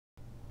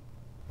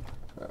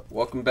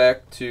Welcome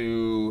back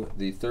to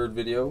the third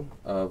video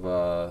of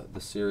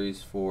the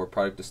series for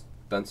product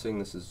dispensing.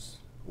 This is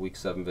week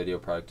 7 video,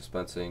 product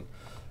dispensing.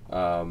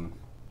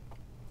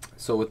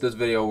 So with this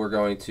video we're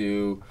going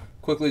to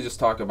quickly just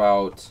talk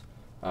about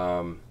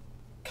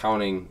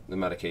counting the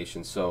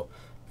medications. So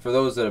for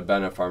those that have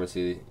been at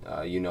pharmacy,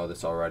 you know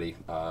this already,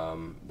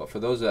 but for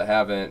those that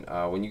haven't,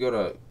 when you go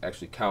to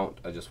actually count,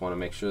 I just want to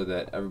make sure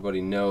that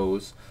everybody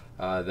knows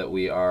that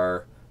we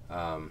are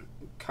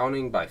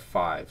counting by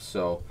 5.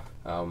 So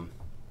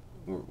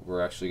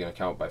we're actually going to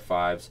count by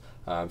 5s.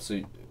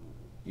 So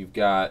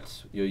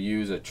you'll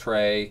use a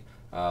tray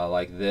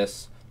like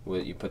this.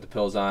 You put the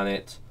pills on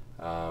it.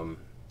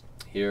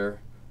 Here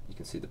you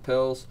can see the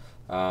pills,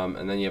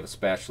 and then you have a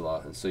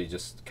spatula, and so you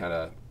just kind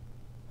of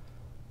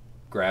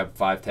grab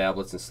 5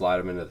 tablets and slide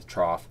them into the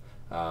trough,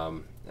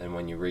 and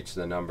when you reach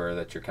the number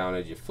that you're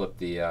counted, you flip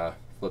the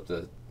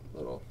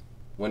little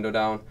window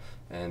down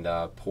and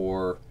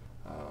pour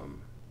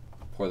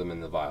them in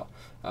the vial.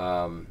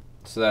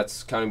 So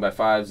that's counting by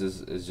 5s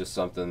is just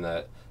something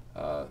that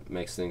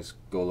makes things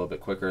go a little bit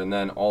quicker. And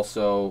then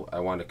also I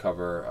wanted to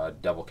cover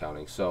double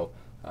counting. So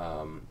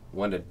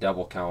when to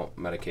double count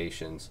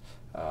medications.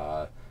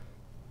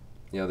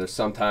 There's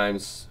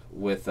sometimes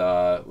with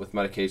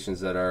medications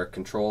that are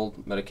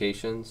controlled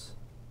medications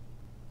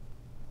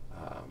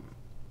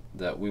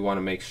that we want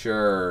to make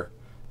sure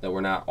that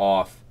we're not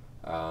off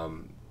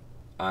on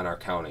our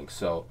counting.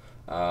 So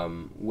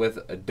with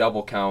a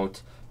double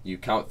count, you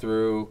count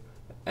through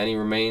any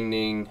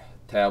remaining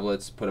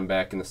tablets, put them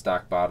back in the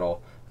stock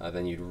bottle,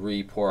 then you'd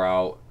re-pour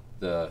out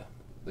the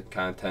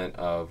content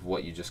of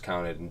what you just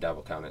counted and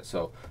double count it.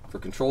 So for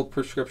controlled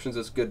prescriptions,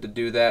 it's good to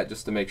do that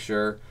just to make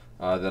sure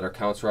that our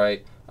count's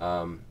right,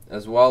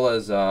 as well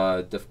as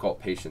difficult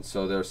patients.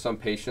 So there are some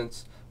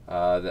patients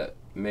that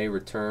may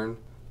return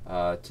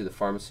to the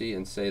pharmacy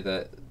and say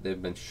that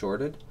they've been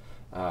shorted.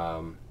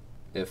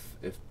 If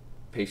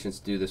patients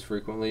do this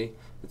frequently,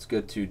 it's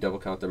good to double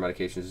count their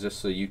medications just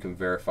so you can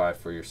verify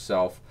for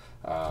yourself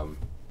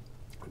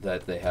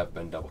that they have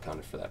been double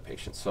counted for that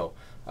patient. So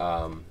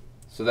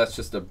so that's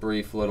just a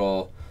brief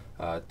little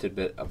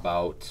tidbit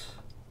about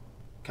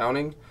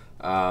counting.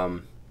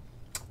 So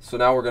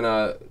now we're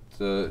gonna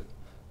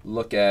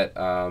look at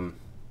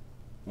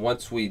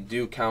once we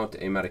do count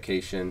a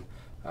medication,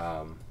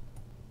 what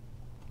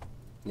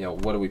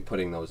are we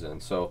putting those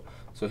in? So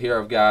here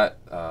I've got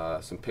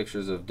some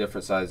pictures of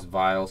different sized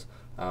vials.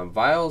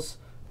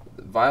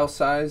 Vial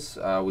size,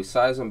 we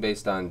size them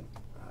based on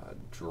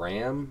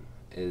dram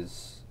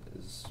is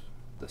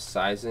the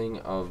sizing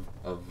of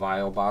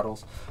vial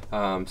bottles.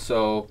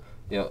 So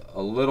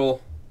a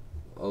little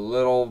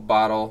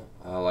bottle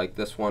like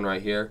this one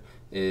right here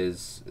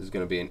is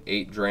going to be an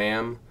 8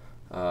 dram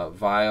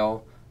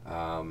vial,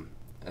 and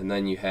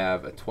then you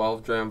have a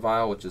 12 dram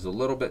vial, which is a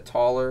little bit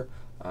taller.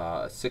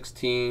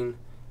 16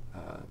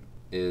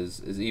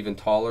 is even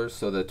taller.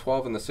 So the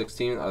 12 and the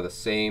 16 are the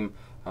same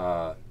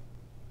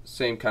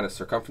kind of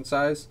circumference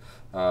size,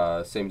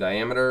 same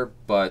diameter,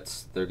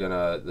 but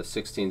the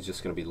 16 is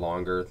just gonna be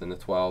longer than the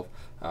 12.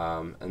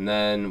 And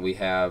then we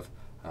have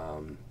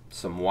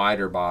some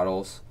wider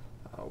bottles,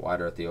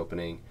 wider at the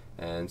opening,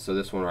 and so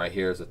this one right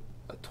here is a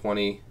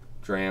 20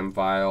 dram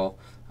vial.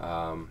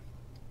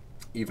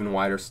 Even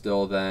wider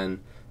still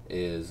then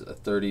is a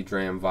 30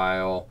 dram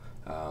vial.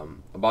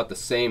 About the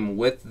same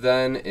width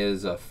then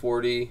is a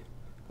 40,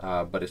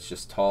 but it's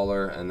just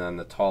taller, and then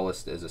the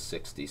tallest is a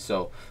 60.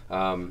 So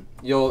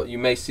you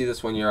may see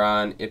this when you're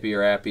on Ippy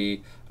or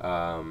Appy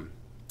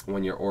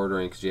when you're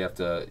ordering, because you have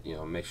to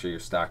make sure you're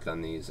stocked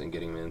on these and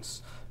getting them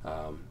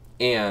in.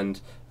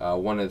 And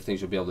one of the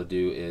things you'll be able to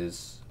do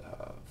is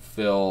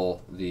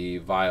fill the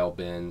vial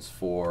bins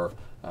for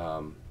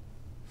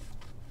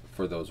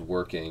those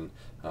working,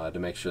 to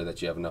make sure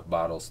that you have enough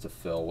bottles to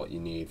fill what you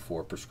need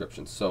for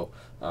prescriptions. So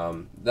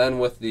then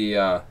with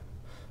the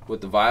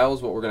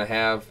vials, what we're going to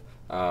have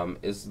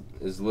is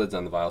lids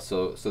on the vial.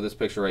 So this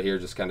picture right here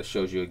just kind of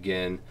shows you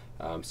again,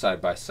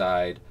 side by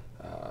side,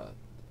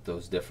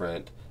 those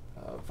different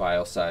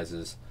vial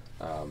sizes.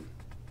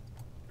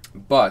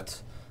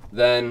 But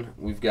then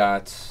we've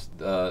got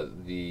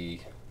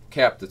the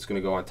cap that's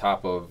going to go on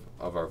top of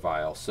our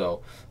vial.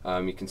 So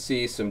you can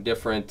see some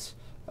different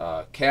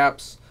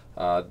caps.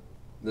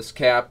 This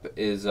cap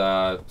is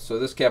so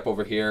this cap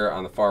over here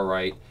on the far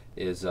right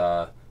is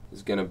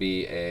going to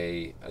be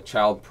a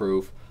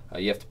child-proof.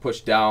 You have to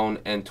push down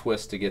and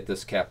twist to get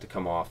this cap to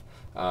come off.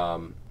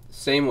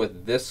 Same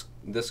with this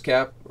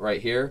cap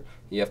right here.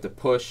 You have to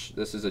push.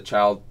 This is a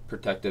child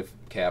protective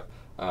cap.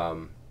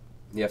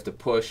 You have to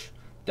push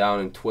down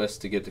and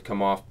twist to get it to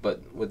come off.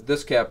 But with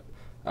this cap,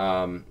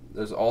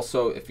 there's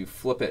also, if you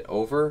flip it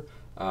over,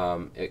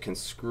 it can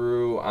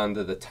screw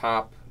onto the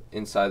top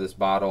inside this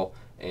bottle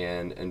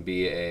and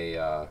be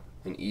an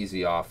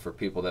easy off for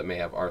people that may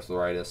have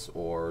arthritis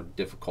or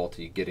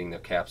difficulty getting their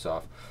caps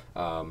off.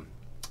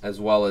 As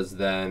well as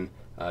then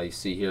you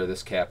see here,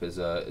 this cap is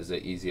a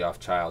easy off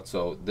child.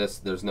 So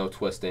there's no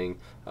twisting.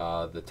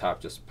 The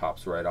top just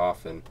pops right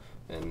off, and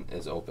and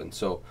is open.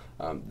 So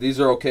these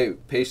are okay.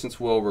 Patients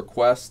will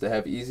request to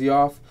have easy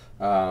off.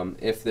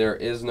 If there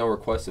is no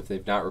request, if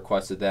they've not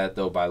requested that,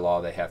 though, by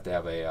law they have to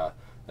have a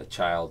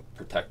child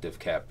protective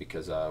cap,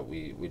 because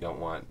we don't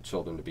want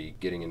children to be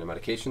getting into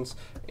medications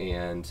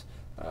and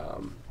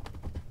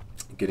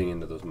getting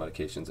into those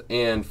medications.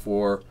 And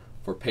for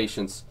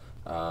patients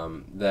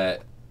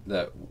that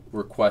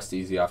request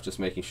easy off, just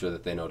making sure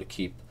that they know to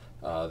keep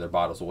their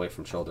bottles away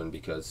from children,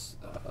 because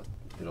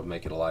it'll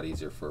make it a lot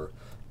easier for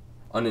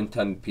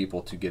unintended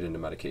people to get into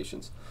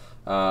medications.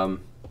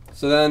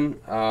 So then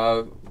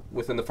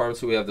within the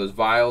pharmacy we have those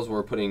vials where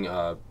we're putting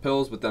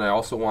pills, but then I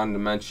also wanted to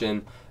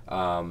mention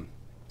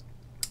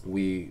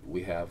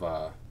we have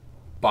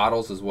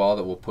bottles as well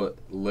that we'll put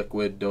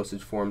liquid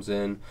dosage forms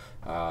in,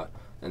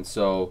 and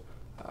so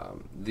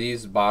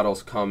these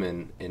bottles come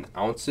in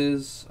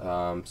ounces.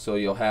 So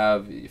you'll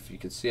have, if you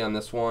can see on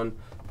this one,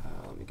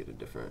 let me get a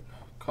different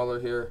color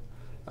here.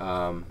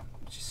 What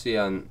you see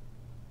on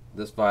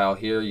this vial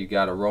here, you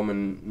got a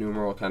Roman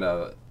numeral kind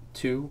of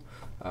 2,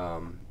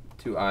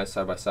 2 eyes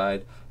side by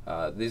side.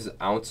 These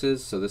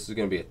ounces, so this is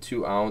going to be a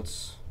 2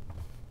 ounce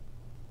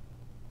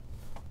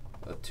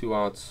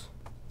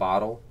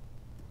bottle,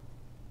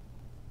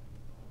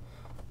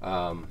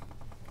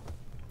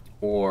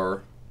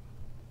 or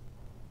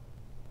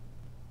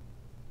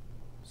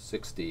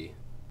 60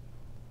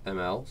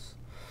 mLs,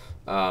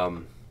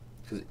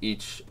 because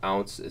each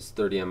ounce is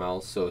 30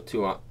 mLs, so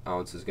 2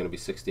 ounces is going to be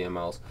 60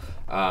 mLs.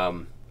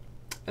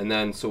 And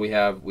then so we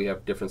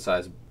have different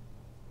size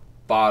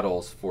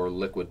bottles for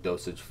liquid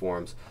dosage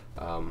forms,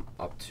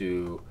 up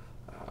to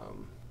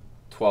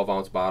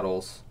 12-ounce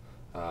bottles.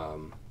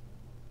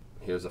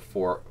 Here's a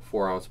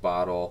 4-ounce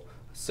bottle,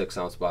 a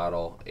 6-ounce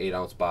bottle,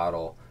 8-ounce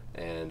bottle,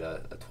 and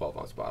a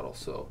 12-ounce bottle.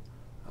 So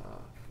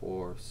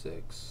 4,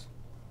 6,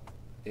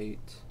 8,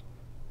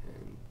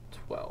 and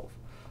 12.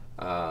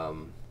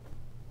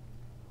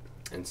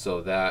 And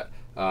so that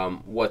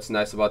what's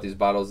nice about these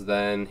bottles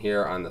then,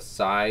 here on the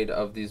side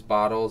of these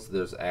bottles,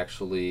 there's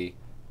actually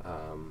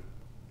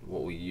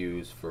what we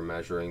use for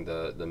measuring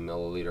the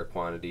milliliter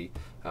quantity.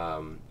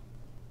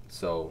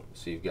 So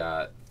you've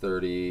got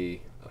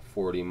 30, a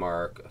 40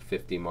 mark, a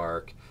 50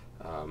 mark,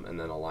 and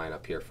then a line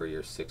up here for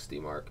your 60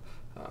 mark.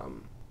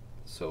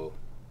 So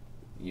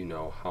you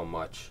know how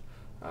much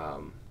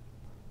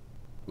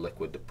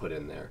liquid to put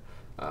in there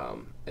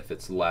if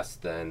it's less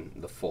than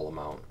the full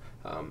amount.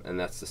 And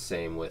that's the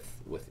same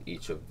with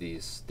each of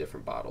these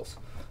different bottles.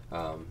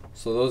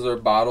 So those are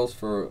bottles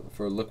for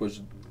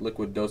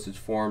liquid dosage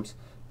forms.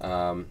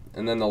 And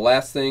then the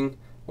last thing,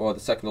 well, the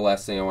second to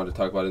last thing I wanted to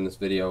talk about in this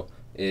video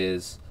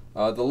is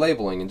the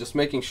labeling, and just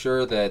making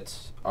sure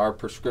that our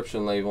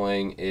prescription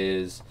labeling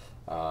is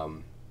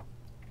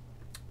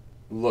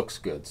looks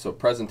good. So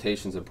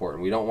presentation is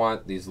important. We don't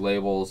want these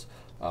labels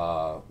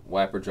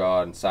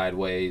whapper-jawed and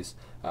sideways.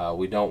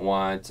 We don't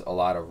want a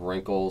lot of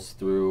wrinkles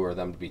through or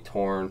them to be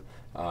torn.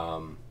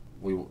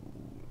 We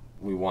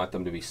want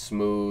them to be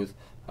smooth,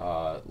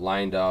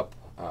 lined up,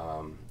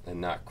 and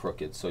not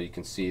crooked. So you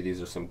can see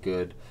these are some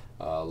good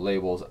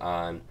labels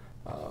on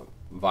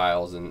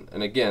vials, and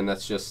again,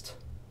 that's just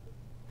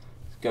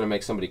going to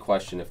make somebody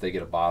question if they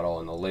get a bottle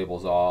and the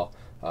label's all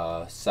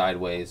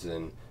sideways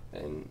and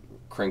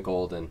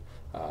crinkled, and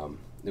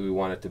we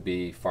want it to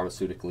be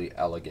pharmaceutically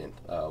elegant,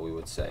 we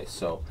would say.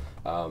 So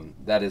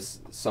that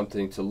is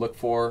something to look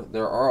for.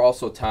 There are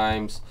also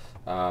times,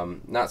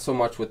 not so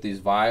much with these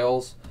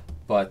vials,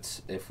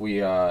 but if we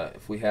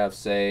have,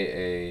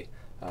 say,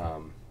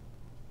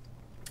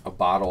 a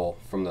bottle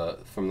from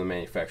the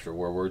manufacturer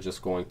where we're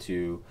just going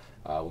to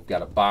we've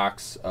got a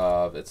box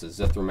of, it's a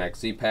Zithromax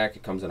Z-Pack,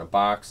 it comes in a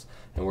box,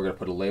 and we're going to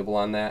put a label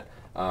on that.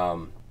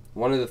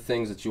 One of the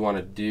things that you want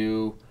to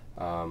do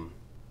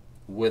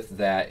with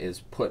that is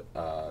put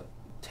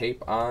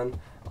tape on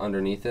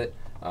underneath it,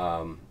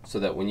 so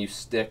that when you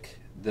stick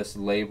this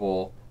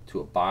label to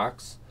a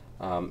box,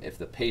 if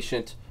the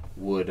patient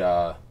would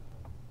want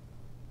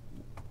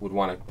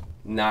to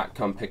not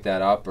come pick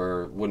that up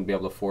or wouldn't be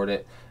able to afford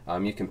it,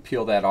 you can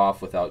peel that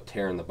off without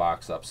tearing the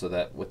box up, so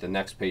that with the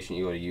next patient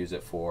you go to use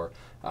it for,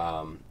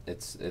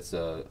 it's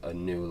a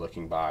new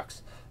looking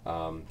box.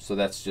 So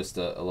that's just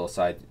a little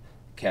side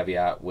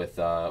caveat with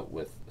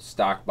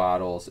stock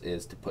bottles,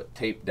 is to put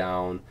tape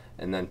down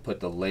and then put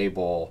the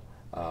label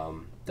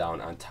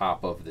down on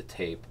top of the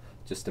tape,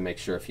 just to make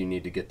sure if you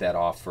need to get that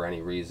off for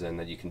any reason,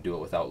 that you can do it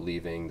without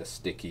leaving the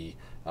sticky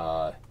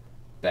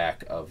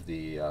back of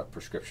the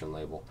prescription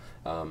label.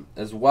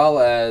 As well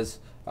as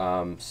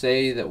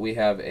say that we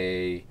have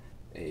a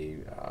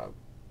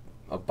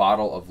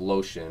bottle of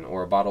lotion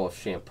or a bottle of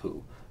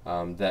shampoo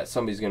that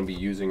somebody's going to be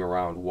using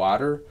around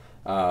water.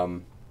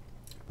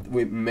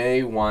 We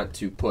may want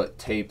to put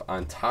tape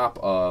on top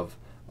of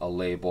a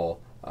label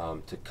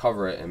to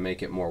cover it and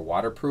make it more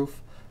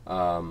waterproof,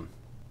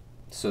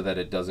 so that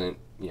it doesn't,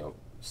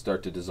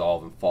 start to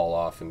dissolve and fall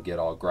off and get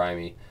all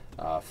grimy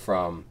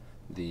from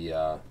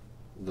the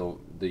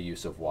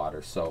use of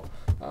water. So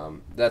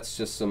that's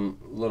just some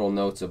little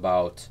notes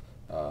about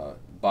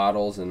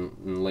bottles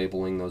and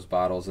labeling those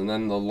bottles. And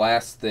then the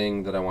last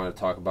thing that I want to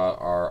talk about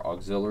are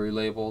auxiliary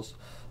labels.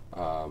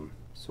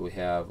 So we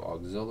have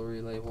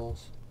auxiliary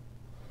labels,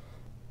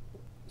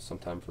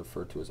 sometimes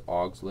referred to as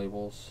AUX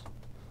labels.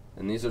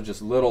 And these are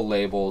just little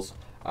labels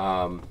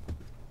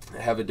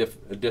have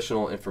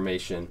additional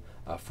information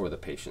for the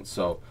patient.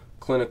 So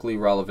clinically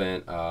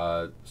relevant.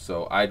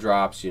 So eye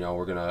drops,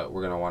 we're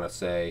gonna want to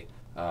say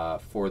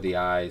for the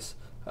eyes.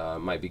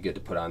 Might be good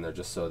to put on there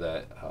just so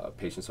that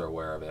patients are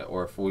aware of it.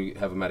 Or if we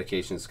have a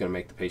medication that's going to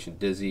make the patient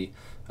dizzy,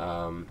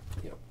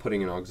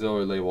 putting an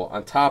auxiliary label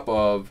on top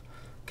of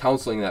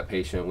counseling that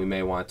patient, we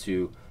may want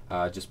to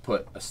just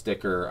put a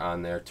sticker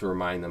on there to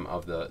remind them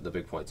of the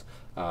big points.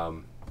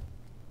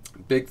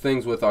 Big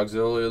things with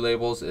auxiliary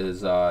labels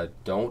is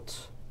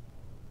don't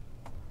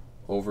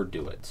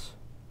overdo it.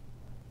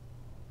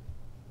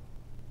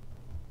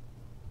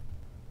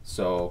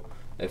 So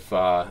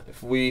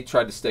if we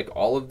tried to stick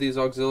all of these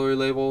auxiliary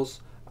labels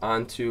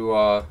onto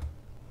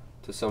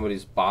to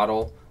somebody's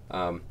bottle,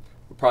 we're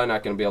probably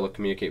not going to be able to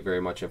communicate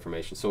very much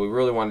information. So we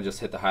really want to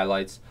just hit the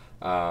highlights.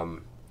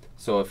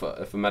 So if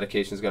a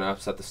medication is going to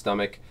upset the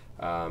stomach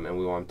and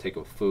we want to take it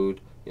with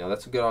food,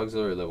 that's a good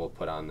auxiliary label to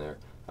put on there.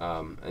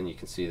 And you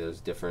can see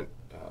there's different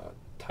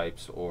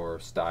types or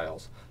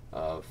styles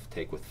of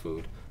take with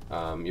food.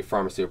 Your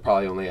pharmacy will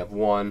probably only have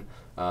one,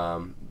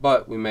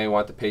 but we may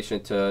want the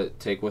patient to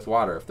take with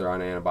water. If they're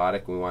on an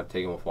antibiotic, we want to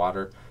take them with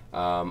water,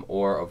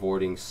 or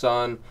avoiding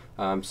sun.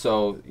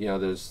 So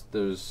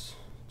there's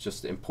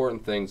just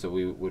important things that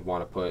we would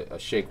want to put. A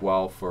shake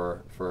well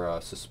for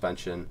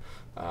suspension.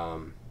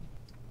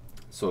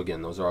 So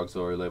again, those are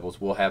auxiliary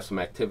labels. We'll have some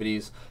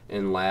activities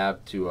in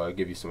lab to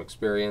give you some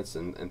experience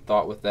and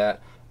thought with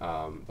that.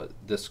 But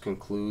this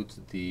concludes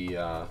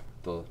the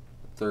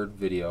third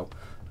video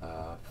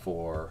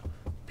for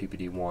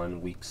PPD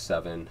 1 Week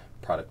 7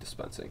 product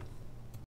dispensing.